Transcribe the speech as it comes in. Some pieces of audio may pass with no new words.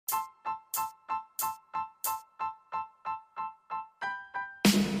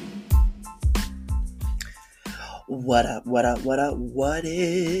What up, what up, what up, what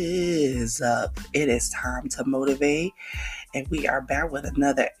is up? It is time to motivate, and we are back with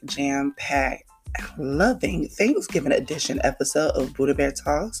another jam-packed, loving Thanksgiving edition episode of Buddha Bear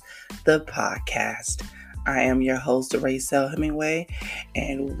Talks, the podcast. I am your host, Rachel Hemingway,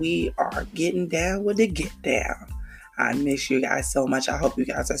 and we are getting down with the get down. I miss you guys so much. I hope you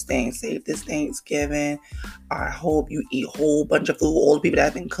guys are staying safe this Thanksgiving. I hope you eat a whole bunch of food. All the people that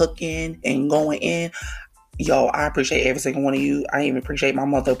have been cooking and going in. Yo, I appreciate every single one of you. I even appreciate my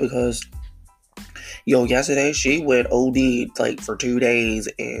mother because, yesterday she went OD for 2 days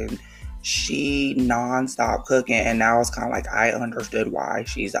and she non-stop cooking. And now it's kind of like I understood why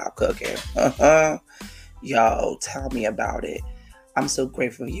she stopped cooking. Yo, tell me about it. I'm so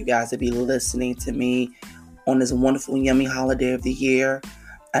grateful for you guys to be listening to me on this wonderful, yummy holiday of the year.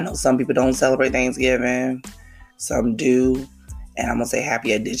 I know some people don't celebrate Thanksgiving. Some do. And I'm going to say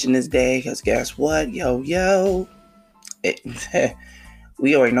happy Indigenous Day because guess what? We already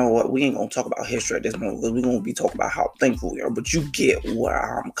know what. We ain't going to talk about history at this moment because we're going to be talking about how thankful we are. But you get where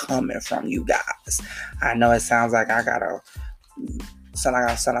I'm coming from, you guys. I know it sounds like I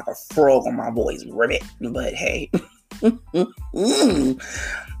sound like a frog on my voice, ribbit. But hey,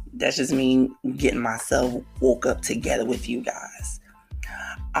 that's just me getting myself woke up together with you guys.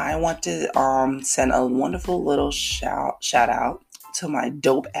 I want to send a wonderful little shout out to my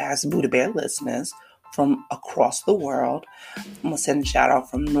dope ass Buddha Bear listeners from across the world. I'm going to send a shout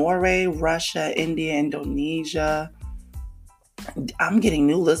out from Norway, Russia, India, Indonesia. I'm getting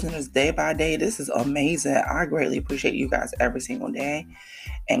new listeners day by day. This is amazing. I greatly appreciate you guys every single day.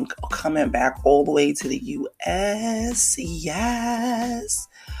 And coming back all the way to the U.S. Yes.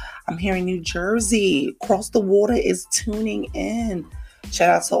 I'm here in New Jersey. Across the water is tuning in. Shout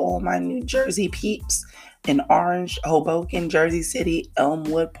out to all my New Jersey peeps in Orange, Hoboken, Jersey City,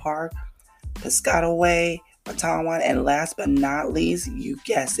 Elmwood Park, Piscataway, Patawan, and last but not least, you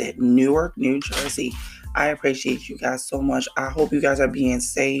guessed it, Newark, New Jersey. I appreciate you guys so much. I hope you guys are being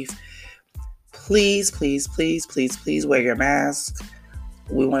safe. Please, please, please, please, please wear your mask.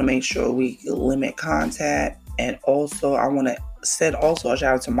 We want to make sure we limit contact. And also, I want to send a shout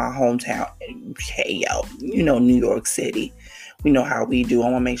out to my hometown. Hey, New York City. We know how we do. I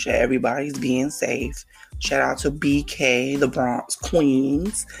want to make sure everybody's being safe. Shout out to BK, the Bronx,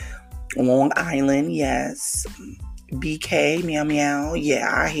 Queens, Long Island, yes. BK, meow meow.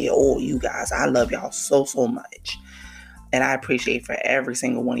 Yeah, I hear all you guys. I love y'all so, so much. And I appreciate for every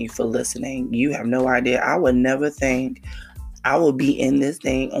single one of you for listening. You have no idea. I would never think I would be in this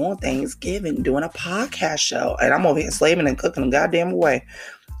thing on Thanksgiving doing a podcast show. And I'm over here slaving and cooking the goddamn away.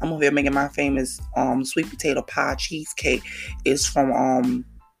 I'm over here making my famous sweet potato pie cheesecake. It's from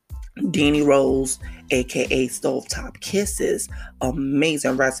Deanie Rose, aka Stovetop Kisses.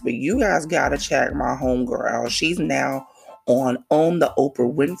 Amazing recipe. You guys gotta check my homegirl. She's now on the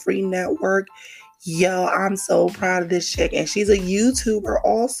Oprah Winfrey Network. Yo, I'm so proud of this chick. And she's a YouTuber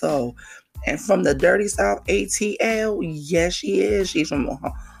also. And from the Dirty South ATL, yes, she is. She's from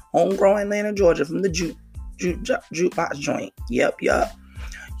homegrown Atlanta, Georgia, from the jukebox joint. Yep.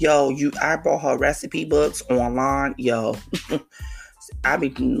 Yo, I bought her recipe books online. Yo, I've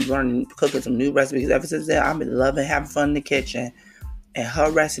been learning, cooking some new recipes ever since then. I've been loving having fun in the kitchen. And her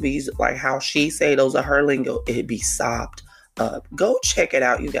recipes, like how she say those are her lingo, it be sopped up. Go check it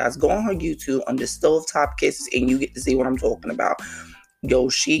out, you guys. Go on her YouTube under Stovetop Kisses and you get to see what I'm talking about. Yo,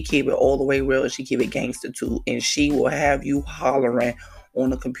 she keep it all the way real. She keep it gangster too. And she will have you hollering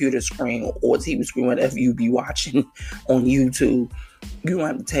on the computer screen or TV screen, whatever you be watching on YouTube. You don't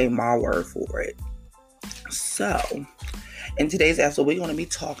have to take my word for it. So, in today's episode, we're going to be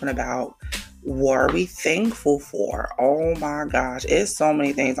talking about what are we thankful for? Oh my gosh, it's so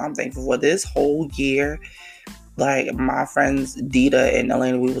many things I'm thankful for this whole year. Like my friends Dita and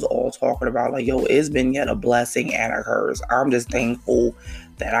Elena, we was all talking about it's been yet a blessing and a curse. I'm just thankful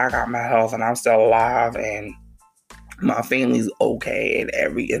that I got my health and I'm still alive and my family's okay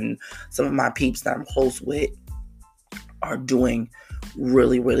and some of my peeps that I'm close with are doing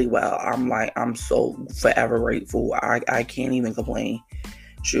really, really well. I'm so forever grateful. I can't even complain.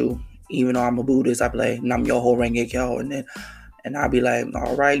 True. Even though I'm a Buddhist, I be like, Nam Yoho Renge Kyo, and I'll be like,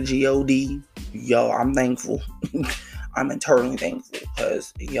 all right, G-O-D. Yo, I'm thankful. I'm eternally thankful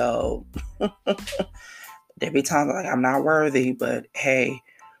because, there be times like I'm not worthy, but hey,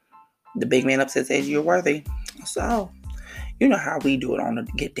 the big man upstairs says you're worthy. So, you know how we do it on the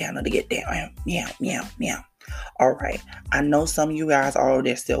get down or the get down. Meow. All right. I know some of you guys are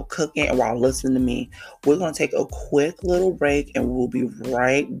there still cooking, and while listening to me, we're going to take a quick little break and we'll be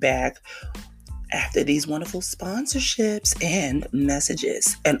right back after these wonderful sponsorships and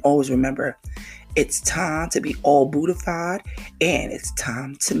messages. And always remember, It's time to be all Buddhified, and it's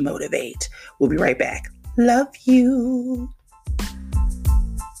time to motivate. We'll be right back. Love you.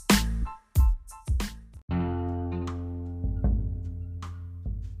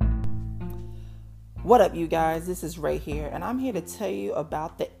 What up, you guys? This is Ray here, and I'm here to tell you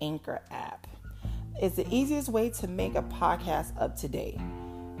about the Anchor app. It's the easiest way to make a podcast up to date.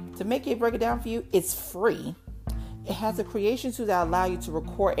 To make it break it down for you, it's free. It has a creation tool that allows you to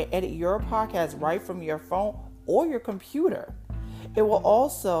record and edit your podcast right from your phone or your computer. It will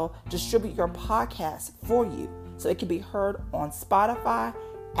also distribute your podcast for you, so it can be heard on Spotify,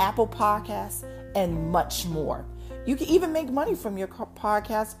 Apple Podcasts, and much more. You can even make money from your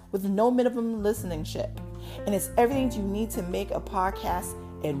podcast with no minimum listenership. And it's everything you need to make a podcast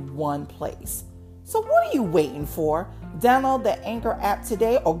in one place. So what are you waiting for? Download the Anchor app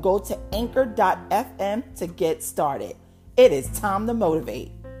today or go to anchor.fm to get started. It is time to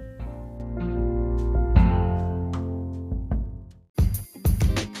motivate.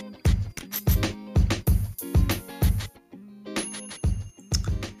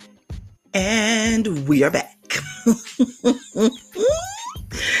 And we are back.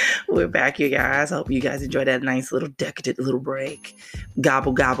 We're back, you guys. Hope you guys enjoyed that nice little decadent little break.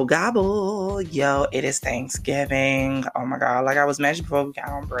 Gobble, gobble, gobble. Yo, it is Thanksgiving. Oh my God. Like I was mentioning before we got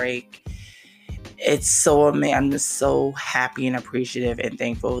on break. It's so amazing. I'm just so happy and appreciative and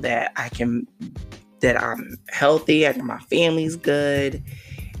thankful that I'm healthy. My family's good.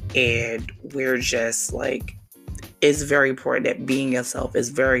 And we're just like, it's very important that being yourself is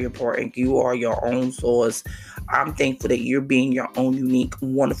very important. You are your own source. I'm thankful that you're being your own unique,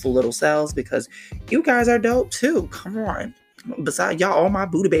 wonderful little selves because you guys are dope too. Come on. Besides y'all, all my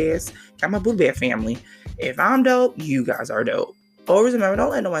Buddha Bears, got my Buddha Bear family. If I'm dope, you guys are dope. Always remember, don't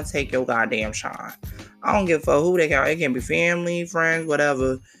let no one take your goddamn shine. I don't give a fuck who they got. It can be family, friends,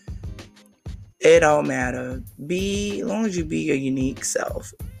 whatever. It don't matter. As long as you be your unique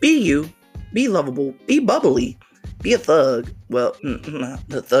self. Be you. Be lovable. Be bubbly. Be a thug. Well,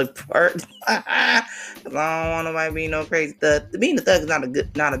 the thug part. I don't want nobody being no crazy thug. Being a thug is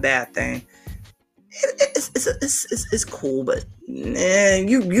not a bad thing. It's cool, but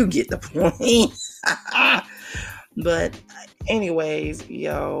you get the point. But anyways,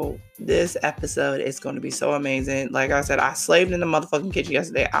 yo, this episode is going to be so amazing. Like I said, I slaved in the motherfucking kitchen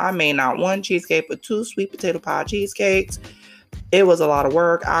yesterday. I made not one cheesecake, but 2 sweet potato pie cheesecakes. It was a lot of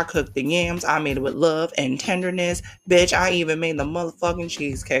work. I cooked the yams. I made it with love and tenderness. Bitch, I even made the motherfucking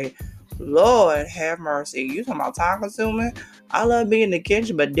cheesecake. Lord have mercy. You talking about time consuming? I love being in the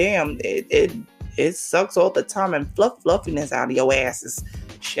kitchen, but damn, it sucks all the time and fluffiness out of your asses.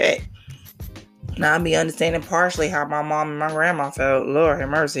 Shit. Now I be understanding partially how my mom and my grandma felt. Lord have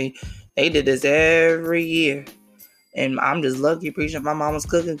mercy. They did this every year. And I'm just lucky appreciating my mom was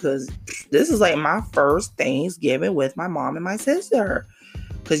cooking because this is like my first Thanksgiving with my mom and my sister.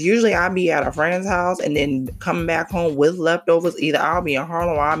 Because usually I'll be at a friend's house and then coming back home with leftovers. Either I'll be in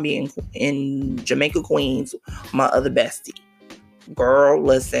Harlem or I'll be in Jamaica, Queens, my other bestie. Girl,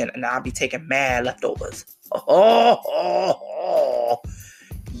 listen, and I'll be taking mad leftovers.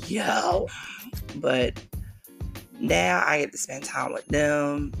 Yo. But now I get to spend time with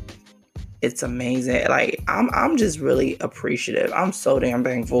them. It's amazing. Like, I'm just really appreciative. I'm so damn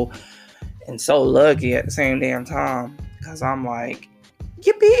thankful and so lucky at the same damn time. Because I'm like,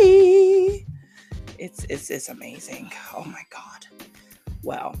 yippee! It's amazing. Oh my God.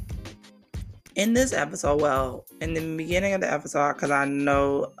 Well, in this episode, in the beginning of the episode, because I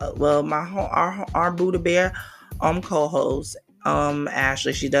know, our Buddha Bear co-host,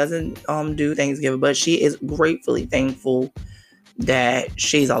 Ashley, she doesn't do Thanksgiving, but she is gratefully thankful that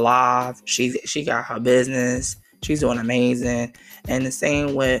she's alive. She got her business. She's doing amazing. And the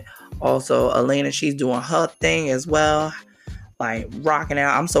same with also Elena. She's doing her thing as well. Like rocking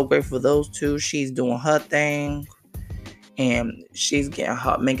out. I'm so grateful for those two. She's doing her thing. And she's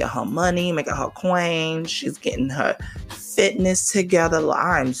making her money, making her coin. She's getting her fitness together.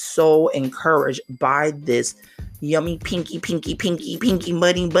 I'm so encouraged by this yummy pinky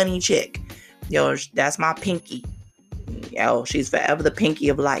bunny chick. Yo, that's my pinky. Yo, she's forever the pinky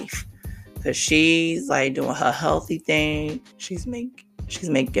of life. Cause she's like doing her healthy thing. She's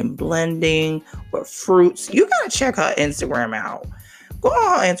making blending with fruits. You gotta check her Instagram out. Go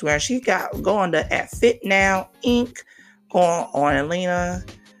on her Instagram. Go on the @FitNow Inc. Go on Elena.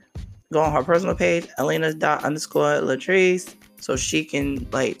 Go on her personal page, Elena._Latrice, so she can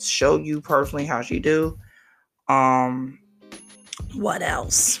like show you personally how she do. What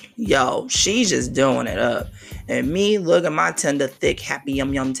else? Yo, she's just doing it up. And me, look at my tender, thick, happy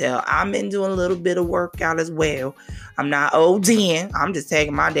yum yum tail. I've been doing a little bit of workout as well. I'm not ODing. I'm just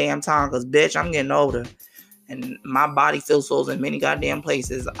taking my damn time because, bitch, I'm getting older. And my body feels so in many goddamn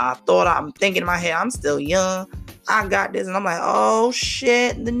places. I'm thinking in my head, I'm still young. I got this. And I'm like, oh,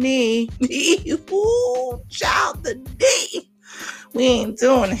 shit, the knee. Ooh, child, the knee. We ain't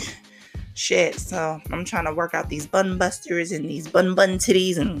doing it. Shit, so I'm trying to work out these bun busters and these bun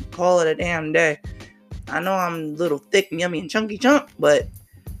titties and call it a damn day. I know I'm a little thick and yummy and chunky chunk, but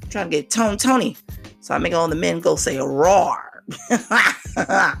I'm trying to get Tony. So I make all the men go say roar.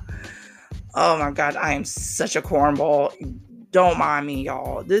 Oh my god, I am such a cornball. Don't mind me,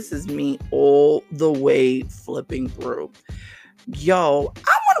 y'all. This is me all the way flipping through. Yo,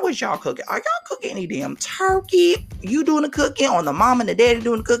 I wonder what y'all cooking. Are y'all cooking any damn turkey? You doing the cooking? Or the mom and the daddy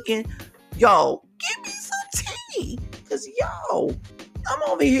doing the cooking? Yo, give me some tea. Because, yo, I'm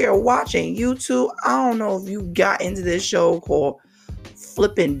over here watching YouTube. I don't know if you got into this show called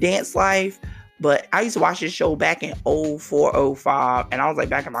Flippin' Dance Life, but I used to watch this show back in 04, 05, and I was like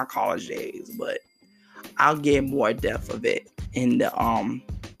back in my college days, but I'll get more depth of it in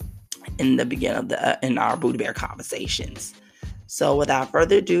the beginning of in our Buddha Bear conversations. So without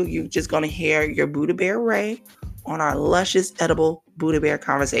further ado, you're just going to hear your Buddha Bear Ray on our luscious, edible Buddha Bear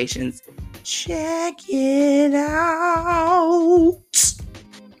conversations. Check it out.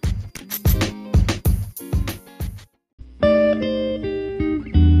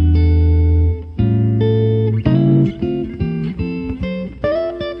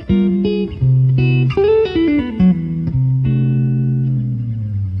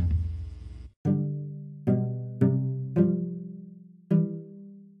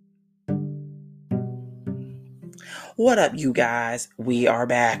 What up, you guys? We are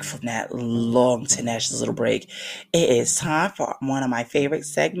back from that long, tenacious little break. It is time for one of my favorite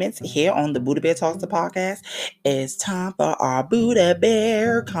segments here on the Buddha Bear Talks the podcast. It's time for our Buddha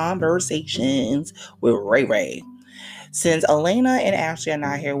Bear conversations with Ray Ray. Since Elena and Ashley are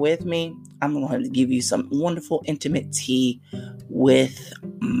not here with me, I'm going to give you some wonderful, intimate tea with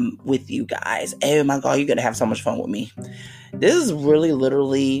you guys. Oh my God, you're going to have so much fun with me. This is really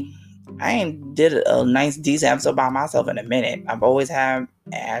literally... I ain't did a nice, decent episode by myself in a minute. I've always had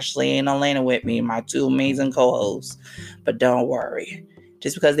Ashley and Elena with me, my two amazing co-hosts. But don't worry.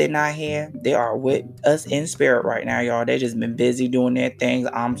 Just because they're not here, they are with us in spirit right now, y'all. They just been busy doing their things.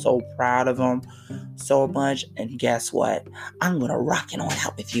 I'm so proud of them so much. And guess what? I'm going to rock it on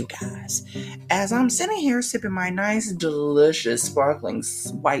out with you guys. As I'm sitting here sipping my nice, delicious, sparkling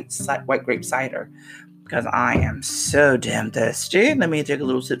white grape cider. Because I am so damn thirsty. Let me take a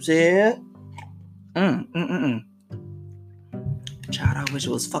little sip here. Child, I wish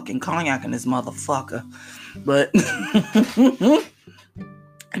it was fucking cognac in this motherfucker. But,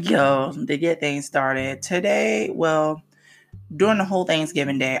 yo, to get things started. Today, well, during the whole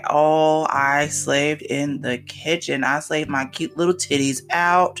Thanksgiving day, I slaved in the kitchen. I slaved my cute little titties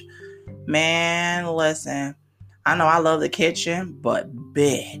out. Man, listen. I know I love the kitchen, but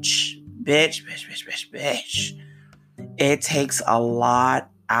bitch. It takes a lot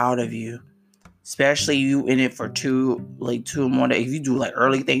out of you, especially you in it for two more days. If you do like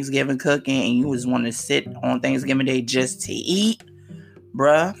early Thanksgiving cooking and you just want to sit on Thanksgiving Day just to eat,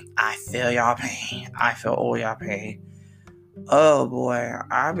 bruh, I feel y'all pain. I feel all y'all pain. Oh boy,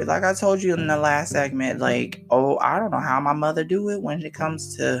 like I told you in the last segment, I don't know how my mother do it when it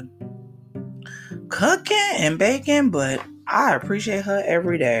comes to cooking and baking, but I appreciate her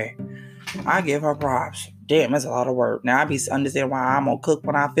every day. I give her props. Damn, that's a lot of work. Now, I be understand why I'm gonna cook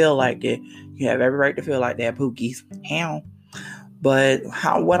when I feel like it. You have every right to feel like that, Pookies. Hell. But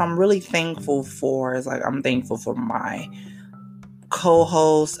what I'm really thankful for is I'm thankful for my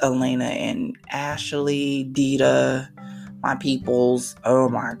co-hosts, Elena and Ashley, Dita, my peoples. Oh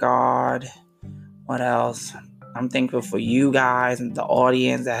my God. What else? I'm thankful for you guys and the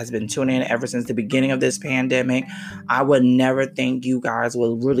audience that has been tuning in ever since the beginning of this pandemic. I would never think you guys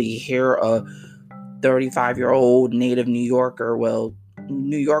would really hear a 35-year-old native New Yorker,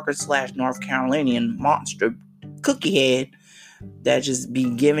 New Yorker / North Carolinian monster cookie head that just be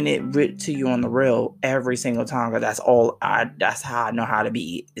giving it to you on the real every single time. Because that's how I know how to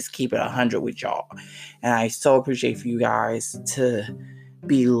be, is keep it 100 with y'all. And I so appreciate for you guys to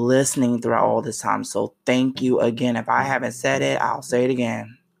be listening throughout all this time. So thank you again. If I haven't said it, I'll say it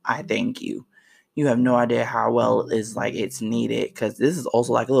again. I thank you. You have no idea how well it's needed, because this is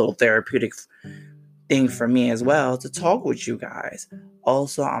also like a little therapeutic thing for me as well to talk with you guys.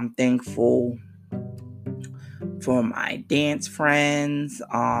 Also, I'm thankful for my dance friends.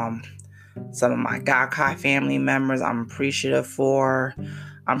 Some of my Gakai family members I'm appreciative for.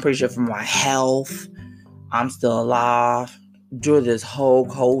 I'm appreciative for my health. I'm still alive during this whole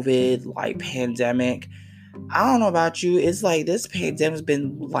COVID pandemic. I don't know about you. It's like this pandemic's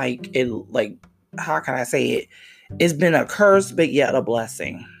been how can I say it? It's been a curse, but yet a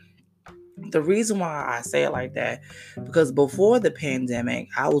blessing. The reason why I say it like that, because before the pandemic,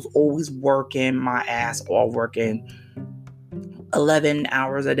 I was always working my ass off, working 11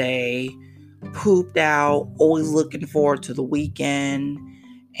 hours a day, pooped out, always looking forward to the weekend.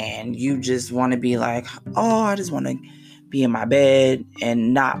 And you just want to be like, oh, I just want to be in my bed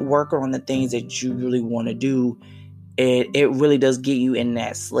and not work on the things that you really want to do. It really does get you in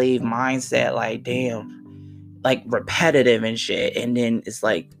that slave mindset, like, damn, like repetitive and shit. And then it's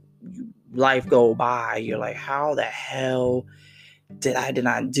like life go by. You're like, how the hell did I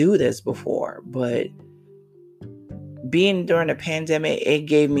not do this before? But being during the pandemic, it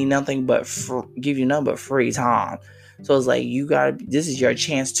gave me nothing but free time. So it's like, this is your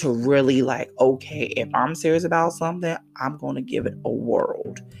chance to really okay, if I'm serious about something, I'm going to give it a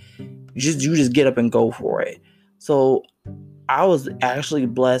whirl. You just get up and go for it. So I was actually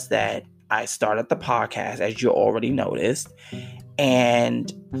blessed that I started the podcast, as you already noticed,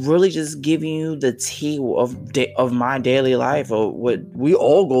 and really just giving you the tea of my daily life, of what we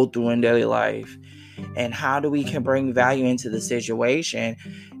all go through in daily life, and how we can bring value into the situation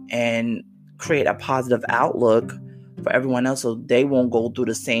and create a positive outlook for everyone else, so they won't go through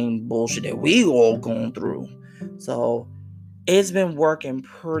the same bullshit that we all going through. So it's been working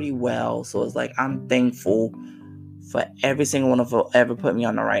pretty well. So it's like, I'm thankful for every single one of them ever put me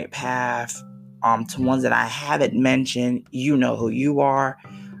on the right path. To ones that I haven't mentioned, you know who you are.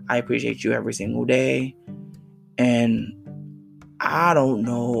 I appreciate you every single day. And I don't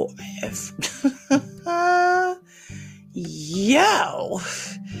know if yo,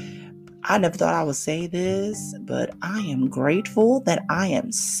 I never thought I would say this, but I am grateful that I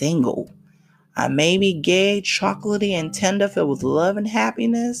am single. I may be gay, chocolatey, and tender, filled with love and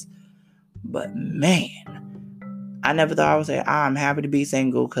happiness, but man, I never thought I would say I'm happy to be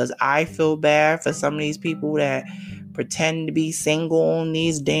single, because I feel bad for some of these people that pretend to be single on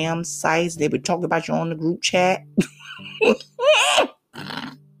these damn sites. They would talk about you on the group chat.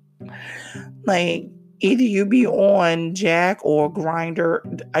 Like, either you be on Jack or Grinder.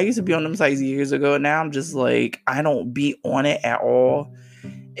 I used to be on them sites years ago. Now I'm just like, I don't be on it at all.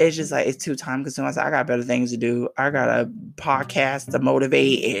 It's just like, it's too time consuming. I got better things to do. I got a podcast to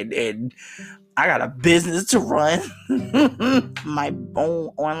motivate, and I got a business to run. My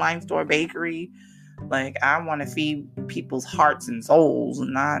own online store bakery. Like, I want to feed people's hearts and souls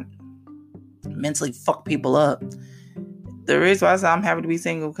and not mentally fuck people up. The reason why I say I'm happy to be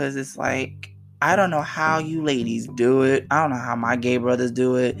single, because it's like, I don't know how you ladies do it. I don't know how my gay brothers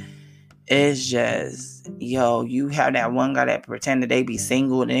do it. It's just, you have that one guy that pretend that they be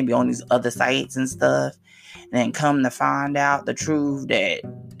single and they be on these other sites and stuff, and then come to find out the truth that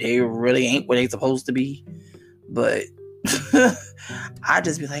they really ain't what they supposed to be. But I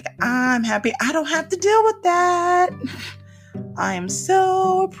just be like, I'm happy I don't have to deal with that. I am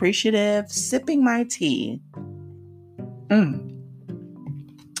so appreciative, sipping my tea.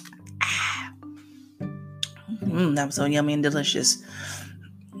 That was so yummy and delicious.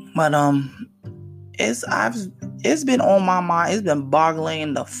 But it's been on my mind. It's been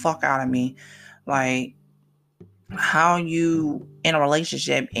boggling the fuck out of me, like, how you in a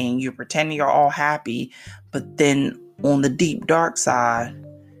relationship and you're pretending you're all happy, but then on the deep dark side,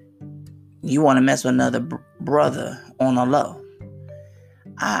 you want to mess with another brother on a low.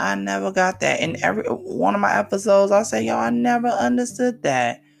 I never got that. In every one of my episodes, I say, I never understood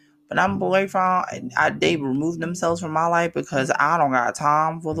that. But I'm boyfriend, they removed themselves from my life because I don't got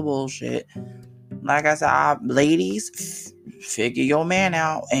time for the bullshit. Like I said, ladies, figure your man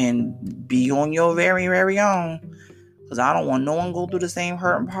out and be on your very, very own. Because I don't want no one go through the same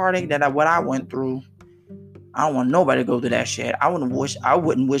hurt and heartache what I went through. I don't want nobody to go through that shit. I wouldn't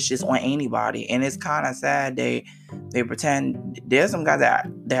wish this on anybody. And it's kind of sad they pretend. There's some guys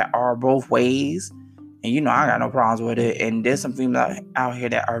that are both ways. And I got no problems with it. And there's some females out here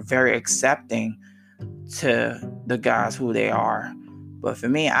that are very accepting to the guys who they are. But for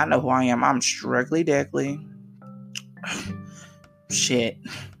me, I know who I am. I'm strictly dickly. Shit.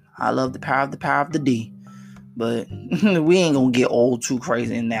 I love the power of the D. But we ain't gonna get old too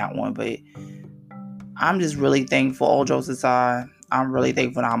crazy in that one. But I'm just really thankful, all jokes aside. I'm really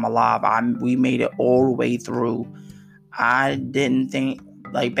thankful that I'm alive. We made it all the way through. I didn't think,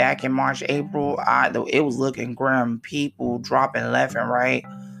 like, back in March, April, it was looking grim. People dropping left and right.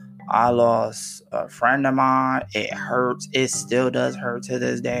 I lost a friend of mine. It hurts. It still does hurt to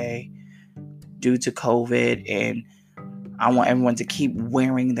this day. due to COVID, and I want everyone to keep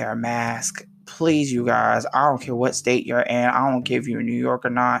wearing their mask. Please, you guys, I don't care what state you're in. I don't care if you're in New York or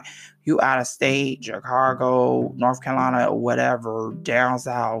not. You out of state, Chicago, North Carolina, or whatever, down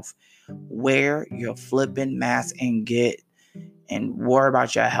south, wear your flipping mask and worry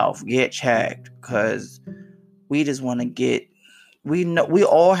about your health. Get checked, because we just want to we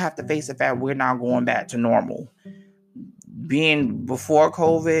all have to face the fact we're not going back to normal. Being before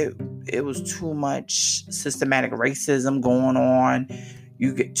COVID, it was too much systematic racism going on.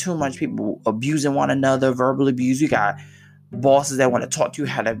 You get too much people abusing one another, verbal abuse. You got bosses that want to talk to you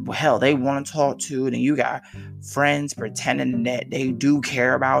how the hell they want to talk to, and you got friends pretending that they do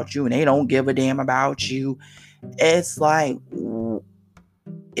care about you and they don't give a damn about you. It's like,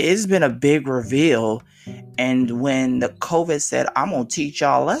 it's been a big reveal. And when the COVID said, I'm gonna teach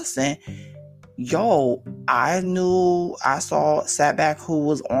y'all a lesson, I sat back who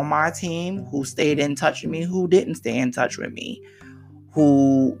was on my team, who stayed in touch with me, who didn't stay in touch with me,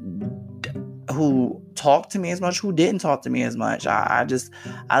 who talked to me as much, who didn't talk to me as much. I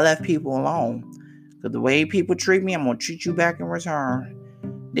left people alone. Because the way people treat me, I'm going to treat you back in return.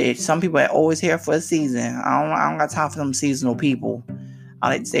 Some people are always here for a season. I don't got time for them seasonal people. I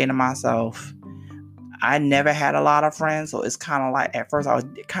like to say to myself, I never had a lot of friends, so it's kind of like, at first I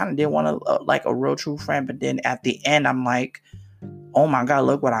kind of didn't want to like a real true friend, but then at the end I'm like, oh my God,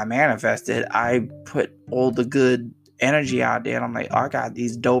 look what I manifested. I put all the good energy out there, and I'm like, oh, I got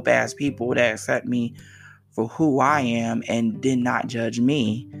these dope ass people that accept me for who I am and did not judge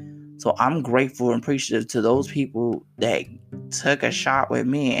me. So I'm grateful and appreciative to those people that took a shot with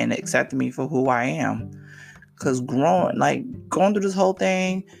me and accepted me for who I am. Because going through this whole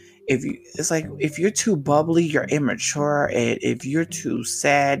thing, if you're too bubbly, you're immature, and if you're too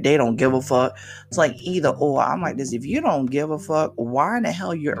sad, they don't give a fuck. It's like either or. I'm like this: if you don't give a fuck, why in the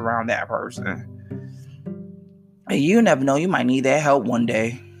hell you're around that person? And you never know, you might need that help one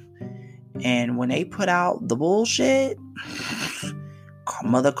day. And when they put out the bullshit,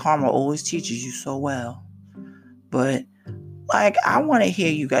 Mother Karma always teaches you so well. But I want to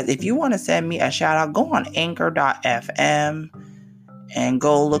hear you guys. If you want to send me a shout out, go on anchor.fm and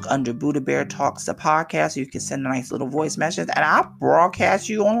go look under Buddha Bear Talks, the podcast. So you can send a nice little voice message, and I'll broadcast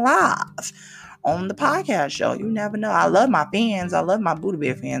you on live on the podcast show. You never know. I love my fans. I love my Buddha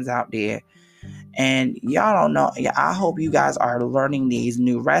Bear fans out there. And y'all don't know. I hope you guys are learning these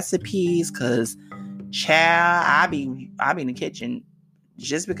new recipes, because child, I be in the kitchen.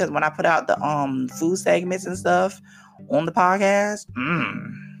 Just because when I put out the food segments and stuff on the podcast,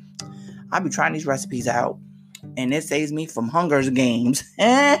 I be trying these recipes out. And it saves me from Hunger Games.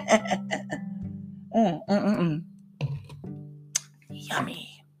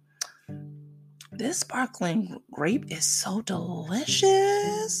 Yummy. This sparkling grape is so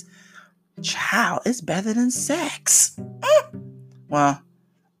delicious. Child, it's better than sex. Well,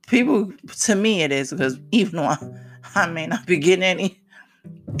 to me it is, because even though I may not be getting any,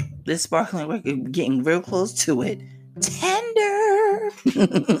 this sparkling grape is getting real close to it. Tender.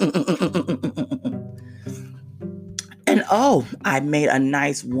 And I made a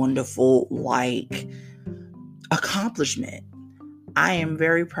nice, wonderful, accomplishment. I am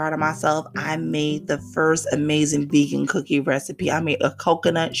very proud of myself. I made the first amazing vegan cookie recipe. I made a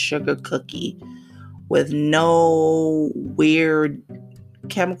coconut sugar cookie with no weird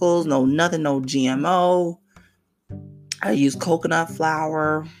chemicals, no GMO. I used coconut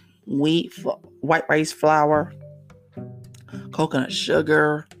flour, white rice flour, coconut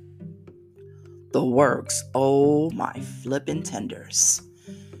sugar, the works. Oh my flippin' tenders.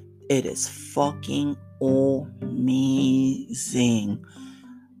 It is fucking amazing.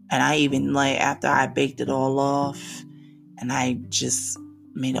 And I even after I baked it all off and I just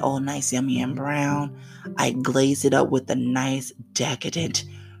made it all nice, yummy and brown, I glazed it up with a nice decadent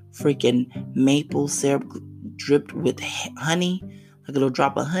freaking maple syrup dripped with honey, like a little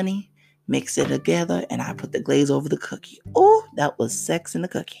drop of honey, mix it together, and I put the glaze over the cookie. Oh, that was sex in the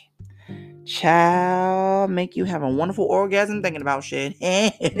cookie. Child, make you have a wonderful orgasm thinking about shit.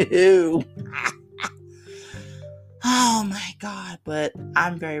 Oh my God. But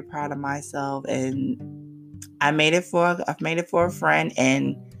I'm very proud of myself, and I've made it for a friend,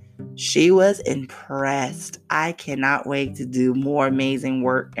 and she was impressed. I cannot wait to do more amazing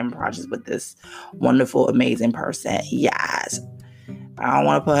work and projects with this wonderful, amazing person. Yes. I don't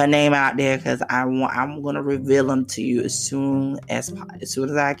want to put her name out there, because I'm going to reveal them to you as soon as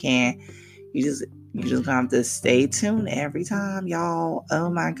I can. You just gonna have to stay tuned every time, y'all. Oh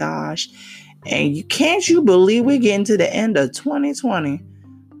my gosh. And can't you believe we're getting to the end of 2020?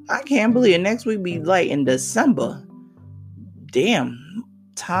 I can't believe it. Next week be in December. Damn.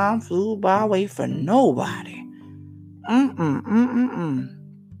 time flew by, wait for nobody.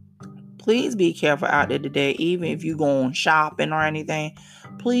 Please be careful out there today, even if you going shopping or anything.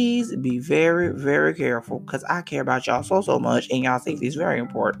 Please be very, very careful, because I care about y'all so much, and y'all safety is very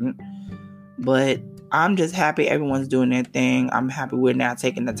important. But I'm just happy everyone's doing their thing. I'm happy we're now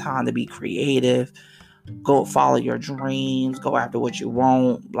taking the time to be creative. Go follow your dreams. Go after what you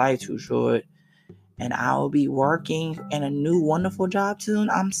want. Life's too short. And I will be working in a new wonderful job soon.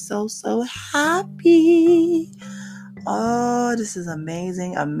 I'm so happy. Oh, this is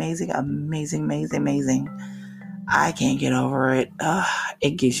amazing. I can't get over it.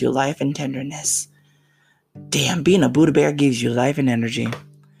 It gives you life and tenderness. Damn, being a Buddha bear gives you life and energy.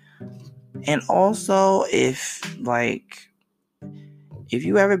 And also, if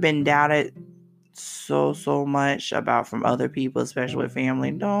you ever been doubted so much about from other people, especially with family,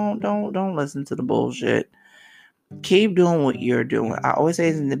 don't listen to the bullshit. Keep doing what you're doing. I always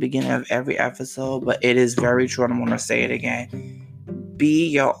say this in the beginning of every episode, but it is very true, and I'm going to say it again. Be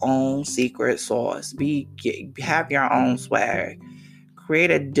your own secret sauce. Have your own swag.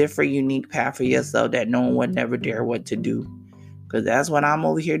 Create a different, unique path for yourself that no one would never dare what to do. Because that's what I'm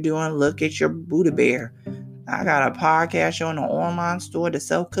over here doing. Look at your Buddha bear. I got a podcast show in an online store to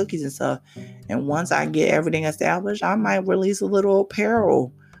sell cookies and stuff. And once I get everything established, I might release a little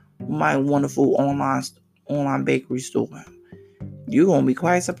apparel. My wonderful online bakery store. You're going to be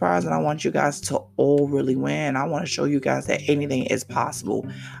quite surprised, and I want you guys to all really win. I want to show you guys that anything is possible.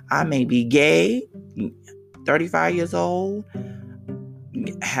 I may be gay, 35 years old,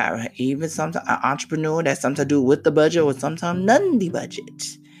 have even sometimes an entrepreneur that's something to do with the budget or sometimes none the budget.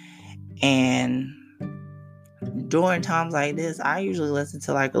 And during times like this, I usually listen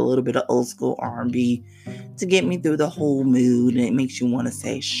to like a little bit of old school R&B to get me through the whole mood, and it makes you want to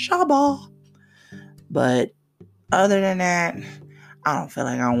say Shabba. But other than that, I don't feel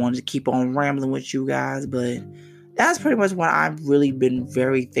like I want to keep on rambling with you guys, but that's pretty much what I've really been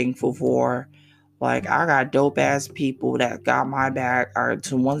very thankful for. Like, I got dope ass people that got my back, or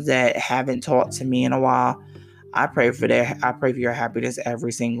to ones that haven't talked to me in a while. I pray for your happiness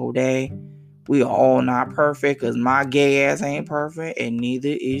every single day. We are all not perfect, because my gay ass ain't perfect, and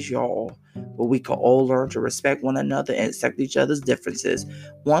neither is y'all. But we can all learn to respect one another and accept each other's differences.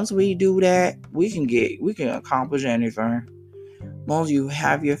 Once we do that, we can accomplish anything. As long as you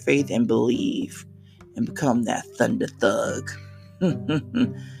have your faith and believe and become that thunder thug.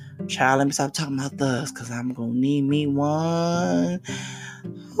 Child, let me stop talking about thugs, because I'm going to need me one.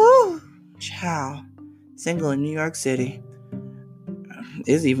 Whew. Child, single in New York City.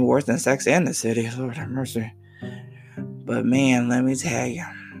 It's even worse than Sex and the City. Lord have mercy. But man, let me tell you.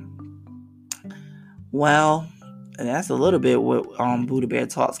 Well, that's a little bit with Buddha Bear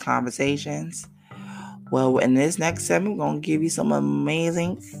Talks Conversations. Well, in this next segment, we're going to give you some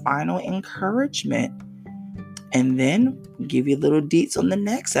amazing final encouragement. And then give you little deets on the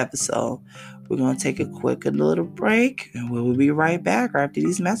next episode. We're going to take a little break, and we'll be right back after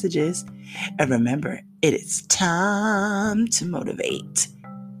these messages. And remember, it is time to motivate.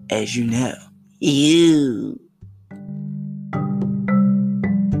 As you know, you.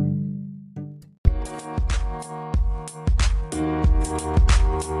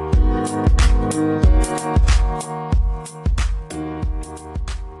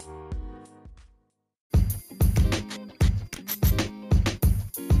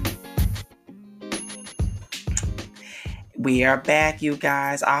 We are back, you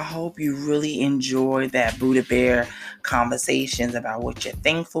guys. I hope you really enjoyed that Buddha Bear conversations about what you're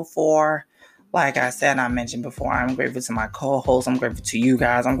thankful for. Like I said, I mentioned before, I'm grateful to my co-hosts. I'm grateful to you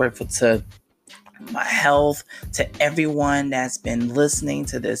guys. I'm grateful to my health, to everyone that's been listening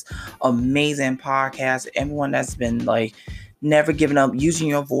to this amazing podcast, everyone that's been never giving up, using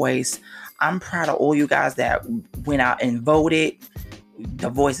your voice. I'm proud of all you guys that went out and voted.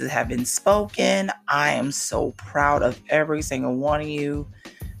 The voices have been spoken. I am so proud of every single one of you,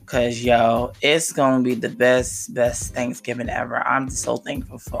 because it's gonna be the best Thanksgiving ever. I'm so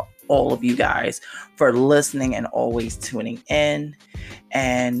thankful for all of you guys for listening and always tuning in.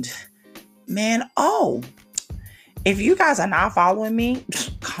 And man, if you guys are not following me,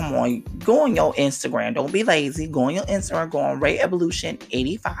 come on, go on your Instagram. Don't be lazy. Go on your Instagram. Go on Ray Evolution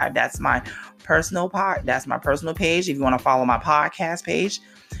 85. That's my personal page. If you want to follow my podcast page,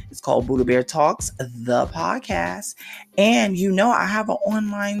 it's called Buddha Bear Talks, the podcast. And I have an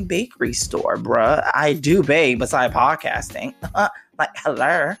online bakery store, bruh. I do bake beside podcasting.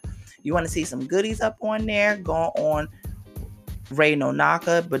 Hello. You want to see some goodies up on there? Go on Ray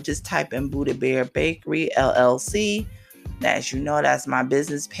Nonaka, but just type in Buddha Bear Bakery LLC. Now, as you know, that's my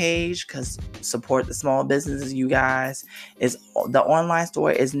business page, because support the small businesses, you guys. Is the online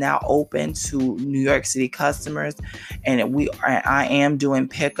store is now open to New York City customers, and I am doing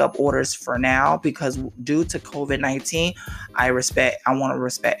pickup orders for now, because due to COVID-19, I want to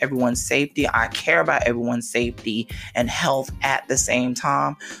respect everyone's safety. I care about everyone's safety and health at the same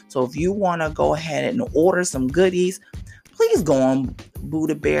time. So if you want to go ahead and order some goodies, please go on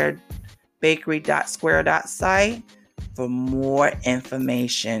buddhabearbakery.square.site for more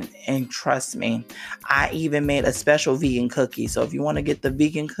information. And trust me, I even made a special vegan cookie. So if you want to get the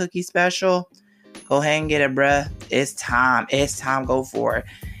vegan cookie special, go ahead and get it, bruh. It's time. Go for it.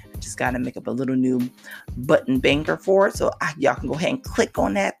 I just got to make up a little new button banker for it. So y'all can go ahead and click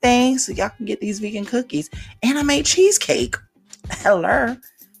on that thing so y'all can get these vegan cookies. And I made cheesecake. Hello.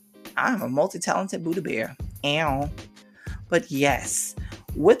 I'm a multi-talented Buddha bear. Ow. But yes,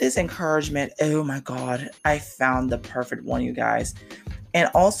 with this encouragement, oh my God, I found the perfect one, you guys. And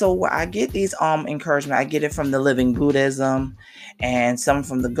also, where I get these encouragement, I get it from the Living Buddhism and some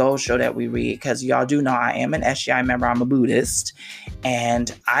from the Go Show that we read, because y'all do know I am an SGI member. I'm a Buddhist,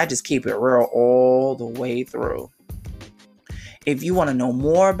 and I just keep it real all the way through. If you want to know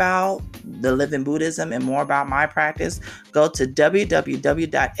more about the Living Buddhism and more about my practice, go to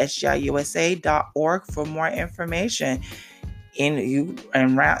www.sgiusa.org for more information in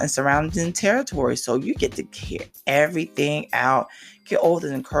surrounding territory. So you get to hear everything out. Get all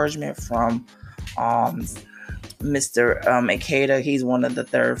the encouragement from Mr. Ikeda. He's one of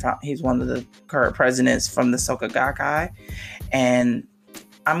the current presidents from the Soka Gakkai. And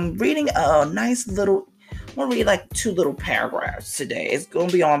I'm reading I'm going to read like 2 little paragraphs today. It's going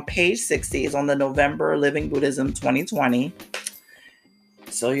to be on page 60. It's on the November Living Buddhism 2020.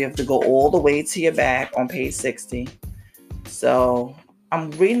 So you have to go all the way to your back on page 60. So I'm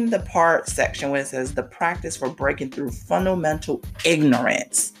reading the section where it says the practice for breaking through fundamental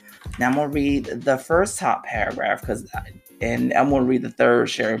ignorance. Now I'm going to read the first top paragraph, and I'm going to read the third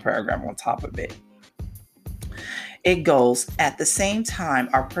sharing paragraph on top of it. It goes, at the same time,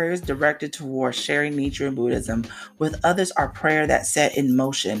 our prayers directed towards sharing Nichiren Buddhism with others are prayer that set in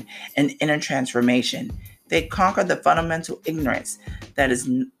motion an inner transformation. They conquer the fundamental ignorance that is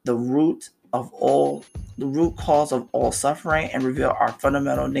the root cause of all suffering, and reveal our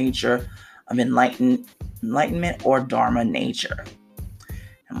fundamental nature of enlightenment or Dharma nature.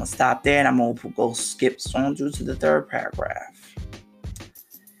 I'm going to stop there, and I'm going to go skip on through to the third paragraph.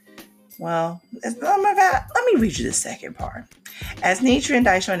 Well, let me read you the second part. As Nichiren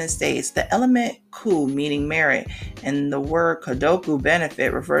Daishonin states, the element ku, meaning merit, and the word kodoku,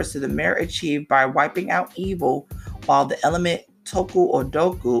 benefit, refers to the merit achieved by wiping out evil, while the element toku or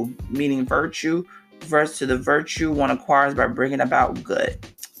doku, meaning virtue, refers to the virtue one acquires by bringing about good.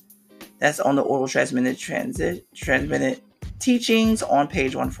 That's on the oral transmitted teachings on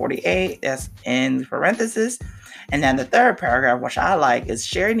page 148. That's in parentheses. And then the third paragraph, which I like, is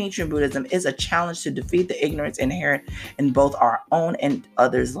sharing Nichiren Buddhism is a challenge to defeat the ignorance inherent in both our own and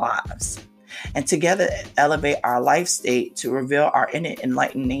others' lives, and together elevate our life state to reveal our inner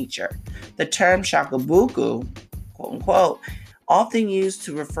enlightened nature. The term shakabuku, quote unquote, often used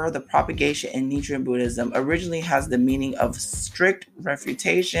to refer the propagation in Nichiren Buddhism, originally has the meaning of strict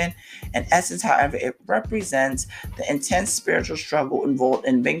refutation. In essence, however, it represents the intense spiritual struggle involved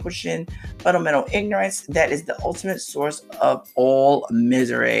in vanquishing fundamental ignorance that is the ultimate source of all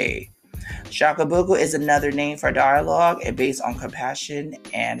misery. Shakabuku is another name for dialogue and based on compassion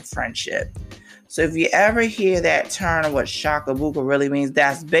and friendship. So if you ever hear that term, what shakabuku really means,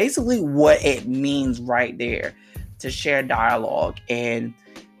 that's basically what it means right there. To share dialogue. And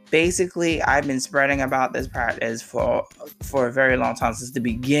basically, I've been spreading about this practice for a very long time, since the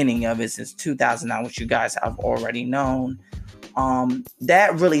beginning of it, since 2009, which you guys have already known.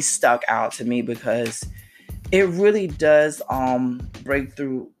 That really stuck out to me, because it really does break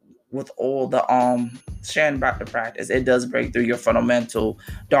through with all the sharing about the practice. It does break through your fundamental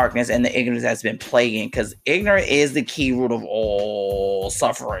darkness and the ignorance that's been plaguing, because ignorance is the key root of all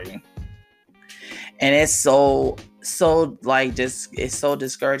suffering. And it's so like, just, it's so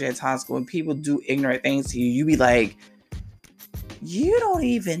discouraging at times when people do ignorant things to you. You be like, you don't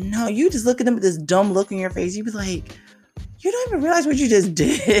even know. You just look at them with this dumb look in your face. You be like, you don't even realize what you just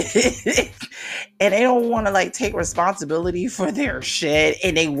did. And they don't want to like take responsibility for their shit.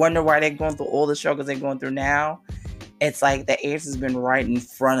 And they wonder why they're going through all the struggles they're going through now. It's like the answer's been right in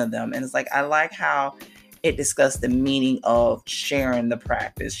front of them. And it's like, I like how it discussed the meaning of sharing the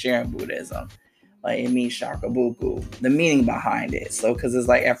practice, sharing Buddhism. Like, it means shakabuku, the meaning behind it. So, because it's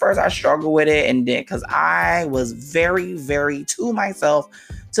like, at first I struggled with it, and then, because I was very, very, to myself,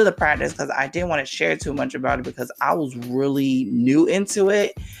 to the practice because I didn't want to share too much about it because I was really new into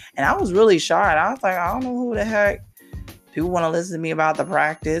it and I was really shy. And I was like, I don't know who the heck people want to listen to me about the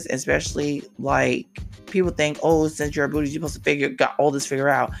practice, especially like people think, oh, since you're a Buddhist, you're supposed to got all this figured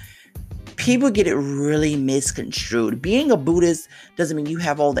out. People get it really misconstrued. Being a Buddhist doesn't mean you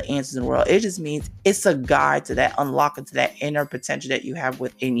have all the answers in the world. It just means it's a guide to that unlocking to that inner potential that you have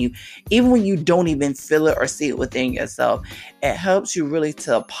within you. Even when you don't even feel it or see it within yourself, it helps you really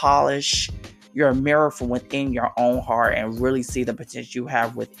to polish your mirror from within your own heart and really see the potential you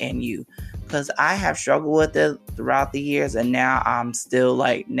have within you. Because I have struggled with it throughout the years, and now I'm still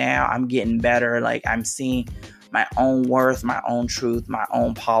now I'm getting better. Like I'm seeing my own worth, my own truth, my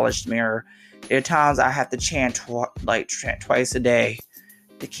own polished mirror. There are times I have to chant twice a day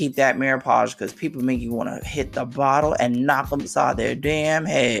to keep that mirror polished because people make you want to hit the bottle and knock them beside their damn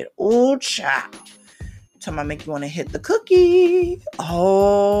head. Oh, child. Time make you want to hit the cookie.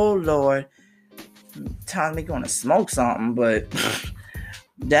 Oh, Lord. Time make you want to smoke something, but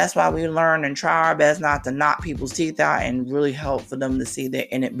that's why we learn and try our best not to knock people's teeth out and really help for them to see their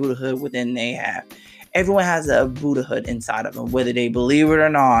innate Buddhahood within they have. Everyone has a Buddhahood inside of them, whether they believe it or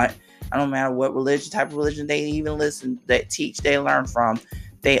not. I don't matter what type of religion they even teach, they learn from.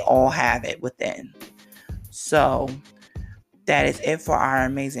 They all have it within. So that is it for our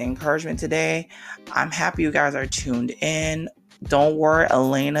amazing encouragement today. I'm happy you guys are tuned in. Don't worry,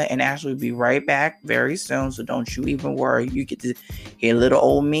 Elena and Ashley will be right back very soon, so don't you even worry. You get to hear little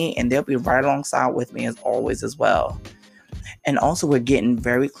old me, and they'll be right alongside with me as always as well. And also, we're getting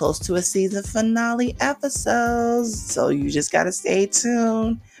very close to a season finale episodes, so you just got to stay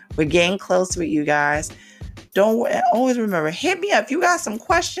tuned. We're getting close to it, you guys. Always remember, hit me up. If you got some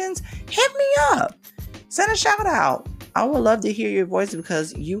questions, hit me up. Send a shout out. I would love to hear your voice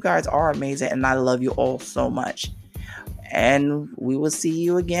because you guys are amazing, and I love you all so much. And we will see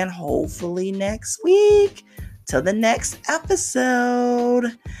you again, hopefully next week. Till the next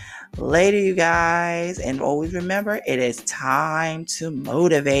episode. Later, you guys. And always remember, it is time to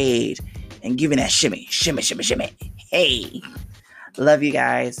motivate. And give it that shimmy, shimmy, shimmy, shimmy. Hey. Love you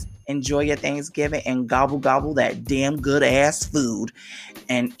guys. Enjoy your Thanksgiving and gobble, gobble that damn good ass food.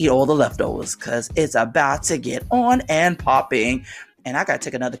 And eat all the leftovers because it's about to get on and popping. And I got to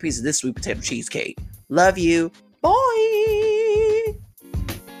take another piece of this sweet potato cheesecake. Love you. Bye.